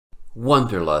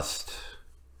Wanderlust,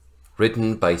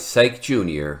 written by Syke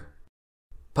Jr.,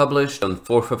 published on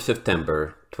 4th of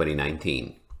September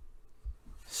 2019.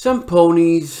 Some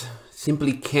ponies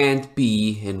simply can't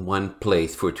be in one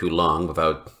place for too long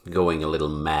without going a little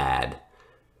mad.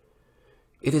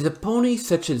 It is a pony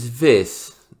such as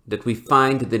this that we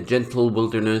find in the gentle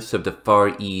wilderness of the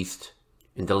Far East,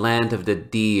 in the land of the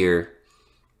deer,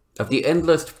 of the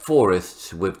endless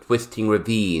forests with twisting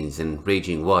ravines and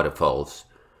raging waterfalls.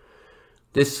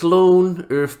 This lone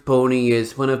earth pony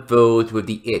is one of those with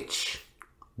the itch,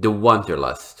 the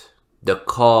wanderlust, the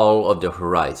call of the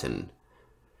horizon.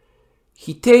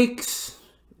 He takes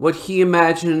what he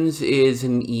imagines is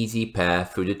an easy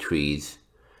path through the trees.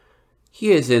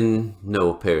 He is in no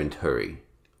apparent hurry.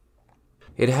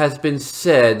 It has been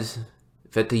said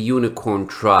that the unicorn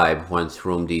tribe once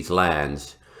roamed these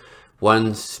lands,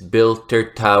 once built their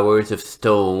towers of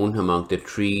stone among the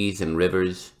trees and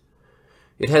rivers.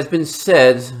 It has been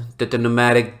said that the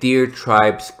nomadic deer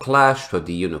tribes clashed with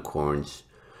the unicorns,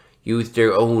 used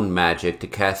their own magic to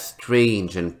cast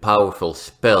strange and powerful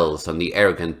spells on the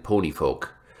arrogant pony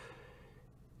folk.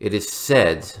 It is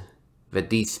said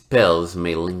that these spells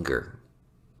may linger.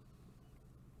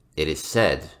 It is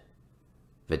said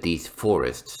that these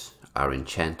forests are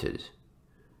enchanted.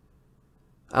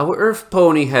 Our earth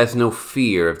pony has no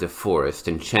fear of the forest,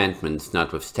 enchantments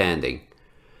notwithstanding.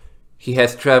 He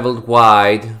has traveled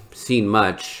wide, seen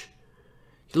much.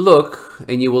 Look,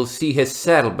 and you will see his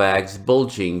saddlebags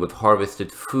bulging with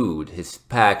harvested food, his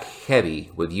pack heavy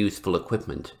with useful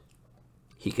equipment.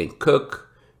 He can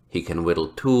cook, he can whittle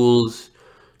tools,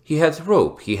 he has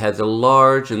rope, he has a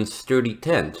large and sturdy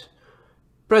tent.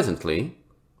 Presently,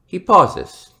 he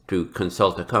pauses to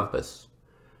consult a compass.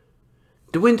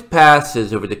 The wind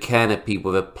passes over the canopy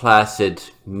with a placid,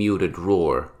 muted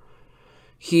roar.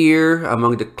 Here,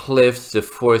 among the cliffs, the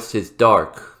forest is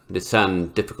dark, the sun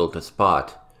difficult to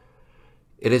spot.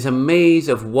 It is a maze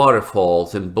of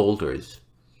waterfalls and boulders.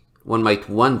 One might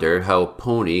wonder how a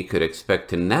pony could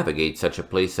expect to navigate such a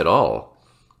place at all.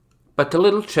 But the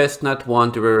little chestnut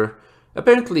wanderer,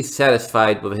 apparently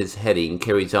satisfied with his heading,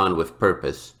 carries on with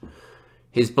purpose.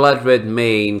 His blood-red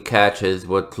mane catches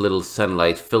what little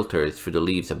sunlight filters through the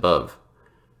leaves above.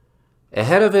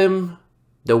 Ahead of him,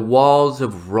 the walls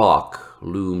of rock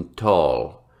loom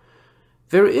tall.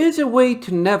 There is a way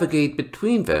to navigate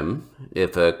between them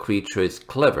if a creature is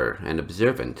clever and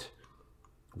observant.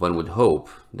 One would hope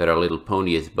that our little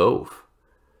pony is both.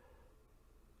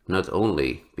 Not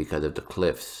only because of the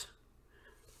cliffs.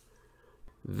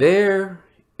 There,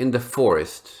 in the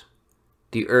forest,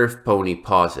 the earth pony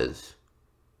pauses.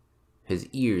 His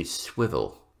ears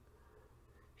swivel.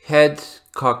 Head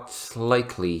cocked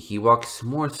slightly, he walks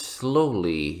more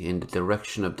slowly in the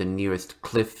direction of the nearest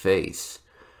cliff face.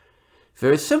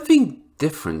 There is something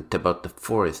different about the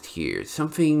forest here,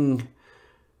 something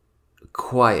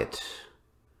quiet.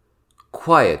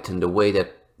 Quiet in the way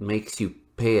that makes you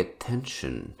pay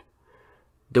attention.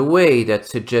 The way that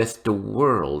suggests the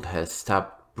world has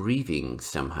stopped breathing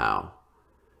somehow.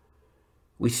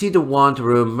 We see the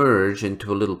wanderer emerge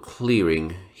into a little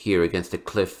clearing here against the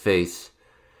cliff face.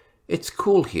 It's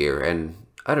cool here and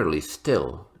utterly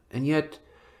still, and yet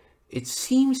it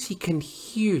seems he can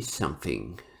hear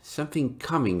something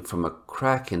coming from a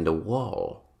crack in the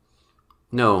wall.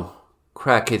 No,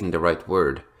 crack isn't the right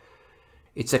word.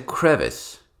 It's a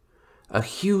crevice, a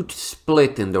huge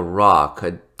split in the rock,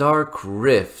 a dark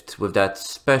rift with that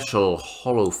special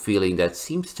hollow feeling that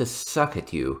seems to suck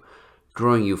at you,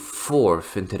 drawing you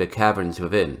forth into the caverns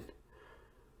within.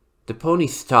 The pony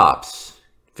stops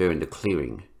there in the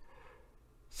clearing.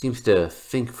 Seems to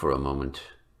think for a moment,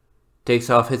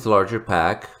 takes off his larger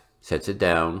pack, sets it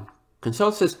down,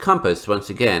 consults his compass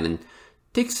once again, and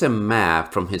takes a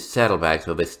map from his saddlebags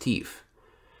with his teeth.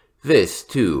 This,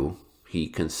 too, he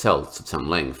consults at some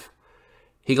length.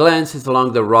 He glances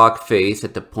along the rock face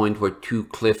at the point where two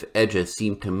cliff edges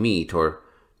seem to meet, or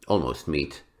almost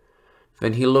meet.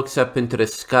 Then he looks up into the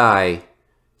sky,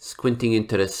 squinting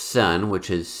into the sun, which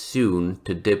is soon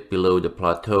to dip below the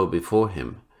plateau before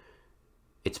him.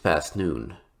 It's past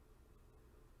noon.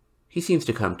 He seems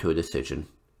to come to a decision.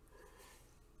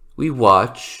 We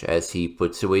watch as he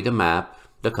puts away the map,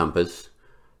 the compass.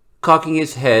 Cocking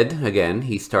his head again,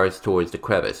 he starts towards the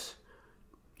crevice.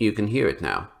 You can hear it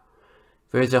now.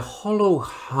 There is a hollow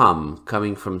hum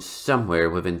coming from somewhere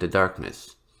within the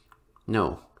darkness.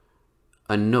 No,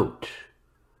 a note.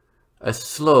 A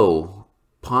slow,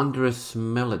 ponderous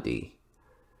melody.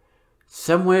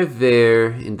 Somewhere there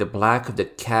in the black of the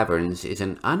caverns is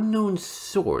an unknown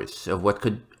source of what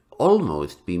could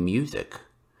almost be music.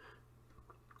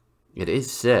 It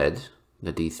is said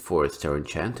that these forests are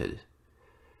enchanted.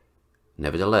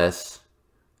 Nevertheless,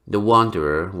 the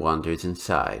wanderer wanders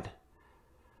inside.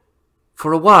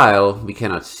 For a while, we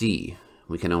cannot see,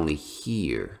 we can only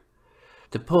hear.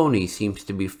 The pony seems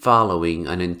to be following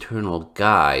an internal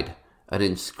guide, an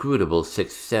inscrutable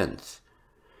sixth sense.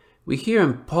 We hear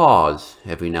him pause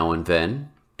every now and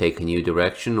then, take a new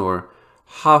direction, or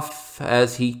huff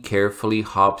as he carefully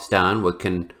hops down what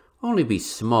can only be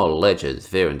small ledges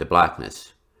there in the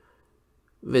blackness.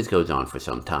 This goes on for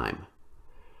some time.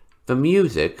 The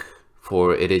music,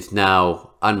 for it is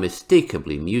now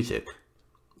unmistakably music,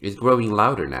 is growing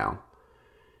louder now.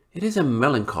 It is a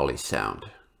melancholy sound.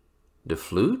 The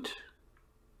flute?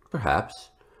 Perhaps.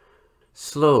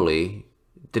 Slowly,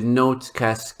 the notes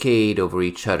cascade over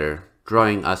each other,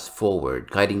 drawing us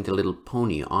forward, guiding the little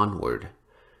pony onward.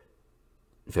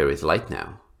 There is light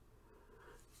now.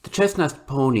 The chestnut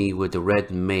pony with the red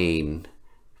mane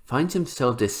finds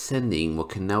himself descending what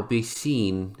can now be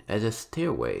seen as a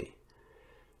stairway.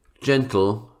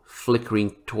 Gentle,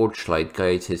 flickering torchlight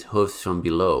guides his hoofs from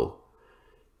below.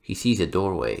 He sees a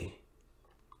doorway.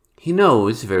 He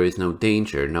knows there is no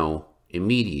danger, no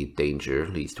immediate danger,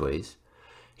 leastways.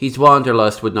 His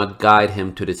wanderlust would not guide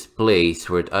him to this place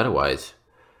were it otherwise.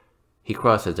 He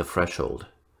crosses the threshold.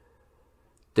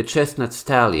 The chestnut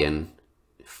stallion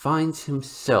finds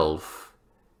himself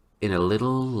in a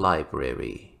little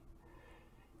library.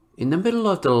 In the middle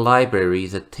of the library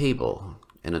is a table,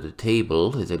 and on the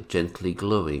table is a gently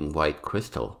glowing white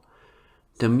crystal.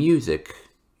 The music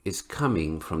is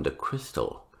coming from the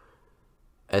crystal.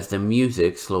 As the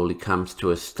music slowly comes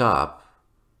to a stop,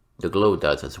 the glow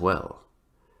does as well.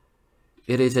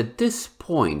 It is at this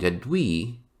point that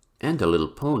we, and the little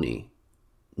pony,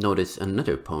 notice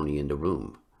another pony in the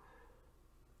room.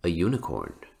 A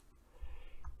unicorn.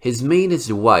 His mane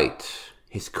is white,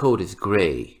 his coat is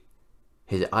gray,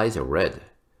 his eyes are red.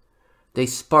 They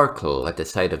sparkle at the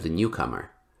sight of the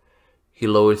newcomer. He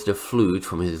lowers the flute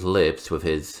from his lips with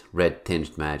his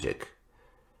red-tinged magic.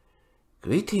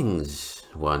 "Greetings,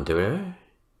 wanderer,"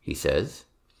 he says.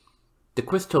 The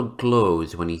crystal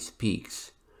glows when he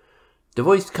speaks. The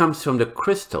voice comes from the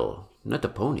crystal, not the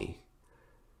pony.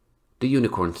 The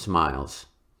unicorn smiles.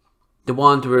 The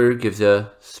wanderer gives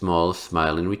a small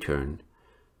smile in return.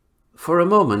 For a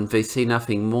moment they say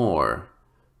nothing more,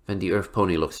 then the earth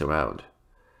pony looks around.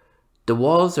 The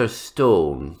walls are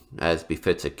stone, as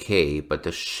befits a cave, but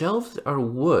the shelves are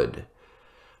wood.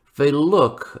 They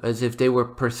look as if they were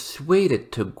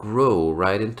persuaded to grow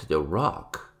right into the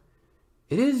rock.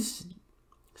 It is,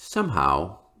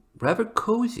 somehow, rather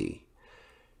cozy.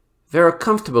 There are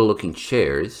comfortable-looking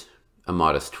chairs, a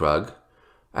modest rug.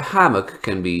 A hammock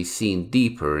can be seen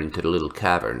deeper into the little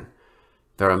cavern.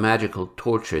 There are magical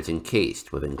torches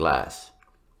encased within glass.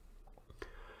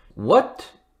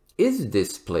 What is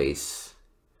this place?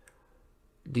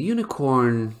 The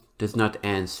unicorn does not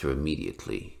answer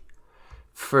immediately.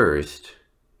 First,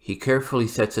 he carefully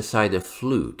sets aside the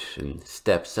flute and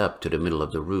steps up to the middle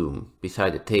of the room,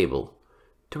 beside the table,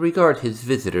 to regard his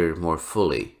visitor more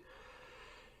fully.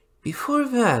 "Before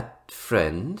that,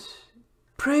 friend,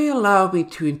 pray allow me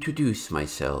to introduce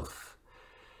myself.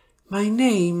 My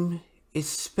name is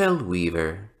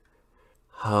Spellweaver.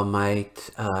 How might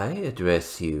I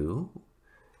address you?"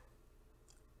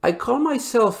 "I call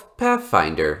myself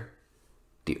Pathfinder,"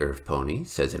 the earth pony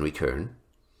says in return.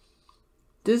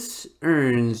 This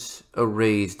earns a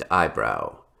raised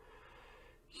eyebrow.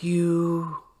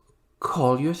 "You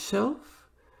call yourself?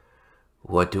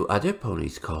 What do other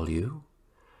ponies call you?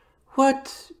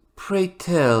 What, pray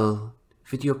tell,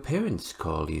 did your parents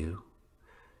call you?"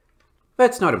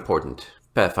 "That's not important,"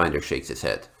 Pathfinder shakes his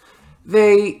head.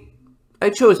 I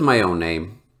chose my own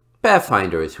name.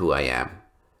 Pathfinder is who I am."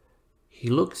 He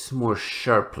looks more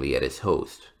sharply at his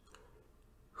host.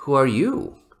 "Who are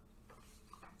you?"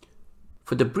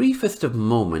 For the briefest of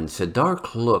moments, a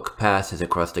dark look passes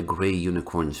across the gray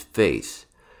unicorn's face.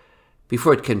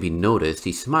 Before it can be noticed,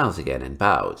 he smiles again and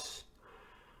bows.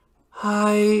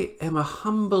 "I am a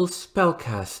humble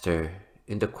spellcaster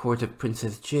in the court of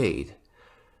Princess Jade.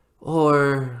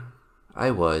 Or,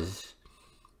 I was.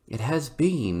 It has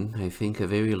been, I think, a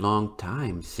very long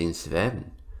time since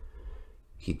then."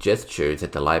 He gestures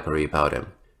at the library about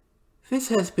him. "This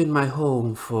has been my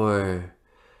home for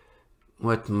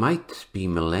what might be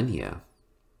millennia."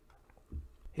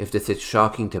 If this is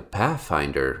shocking to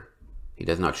Pathfinder, he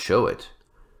does not show it.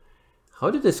 "How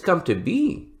did this come to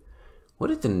be?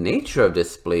 What is the nature of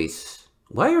this place?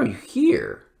 Why are you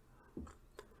here?"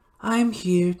 "I'm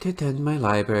here to tend my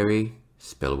library,"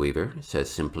 Spellweaver says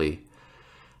simply.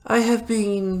 "I have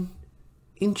been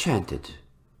enchanted,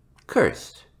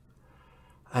 cursed.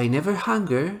 I never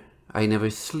hunger, I never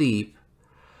sleep.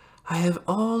 I have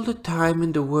all the time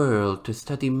in the world to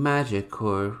study magic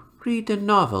or read the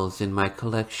novels in my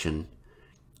collection.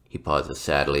 He pauses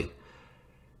sadly.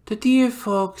 The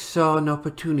deerfolk saw an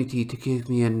opportunity to give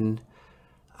me an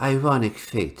ironic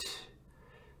fate.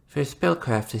 Their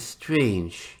spellcraft is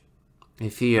strange. I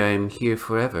fear I am here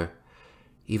forever.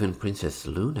 Even Princess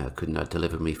Luna could not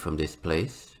deliver me from this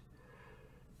place.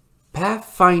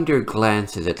 Pathfinder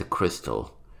glances at the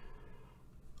crystal.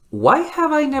 Why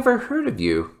have I never heard of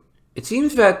you? It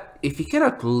seems that if you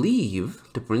cannot leave,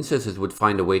 the princesses would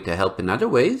find a way to help in other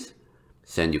ways.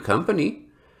 Send you company.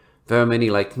 There are many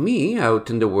like me out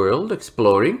in the world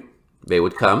exploring. They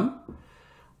would come.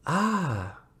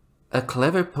 Ah, a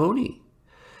clever pony.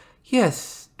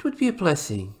 Yes, 'twould be a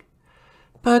blessing.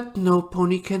 But no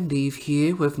pony can leave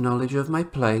here with knowledge of my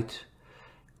plight.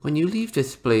 When you leave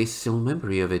this place, ill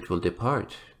memory of it will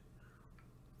depart.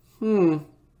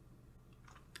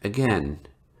 Again,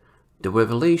 the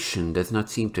revelation does not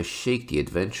seem to shake the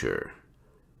adventurer.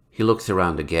 He looks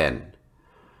around again.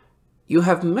 You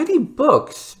have many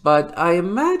books, but I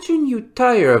imagine you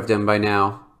tire of them by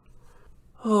now.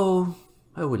 Oh,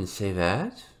 I wouldn't say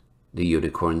that, the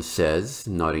unicorn says,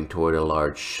 nodding toward a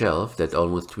large shelf that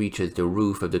almost reaches the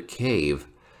roof of the cave.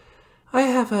 I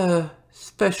have a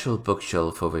special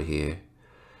bookshelf over here.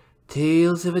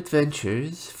 Tales of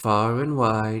adventures far and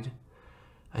wide.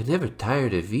 I never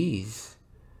tired of these.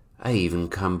 I even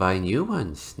come by new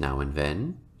ones now and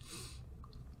then.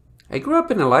 I grew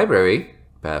up in a library,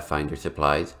 Pathfinder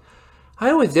supplies. I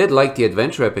always did like the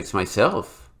adventure epics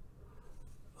myself.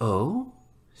 Oh,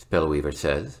 Spellweaver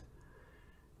says.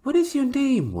 What is your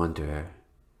name, Wanderer?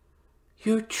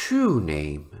 Your true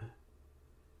name?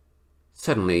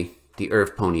 Suddenly, the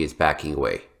earth pony is backing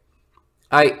away.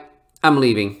 I'm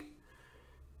leaving.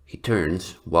 He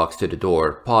turns, walks to the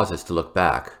door, pauses to look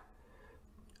back.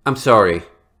 I'm sorry.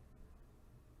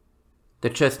 The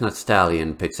chestnut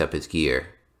stallion picks up his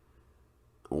gear.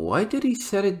 Why did he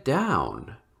set it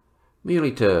down?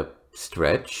 Merely to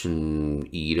stretch and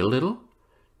eat a little?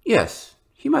 Yes,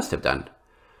 he must have done.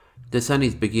 The sun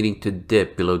is beginning to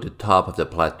dip below the top of the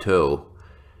plateau.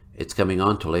 It's coming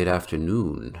on to late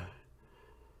afternoon.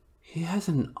 He has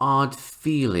an odd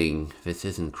feeling this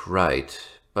isn't right,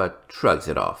 but shrugs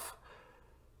it off.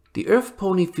 The earth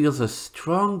pony feels a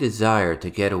strong desire to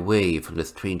get away from the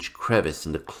strange crevice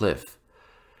in the cliff.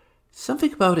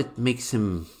 Something about it makes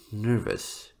him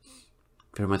nervous.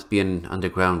 There must be an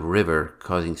underground river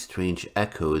causing strange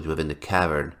echoes within the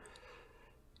cavern.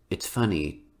 It's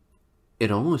funny.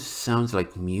 It almost sounds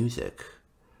like music.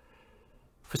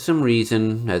 For some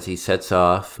reason, as he sets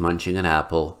off, munching an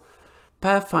apple,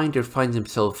 Pathfinder finds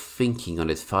himself thinking on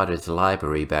his father's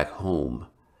library back home.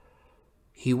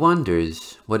 He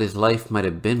wonders what his life might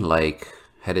have been like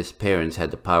had his parents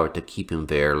had the power to keep him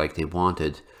there like they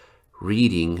wanted,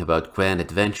 reading about grand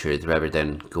adventures rather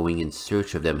than going in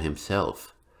search of them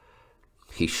himself.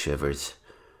 He shivers.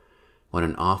 What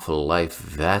an awful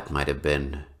life that might have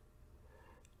been.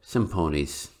 Some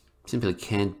ponies simply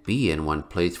can't be in one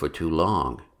place for too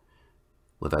long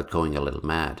without going a little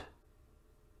mad.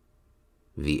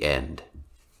 The end.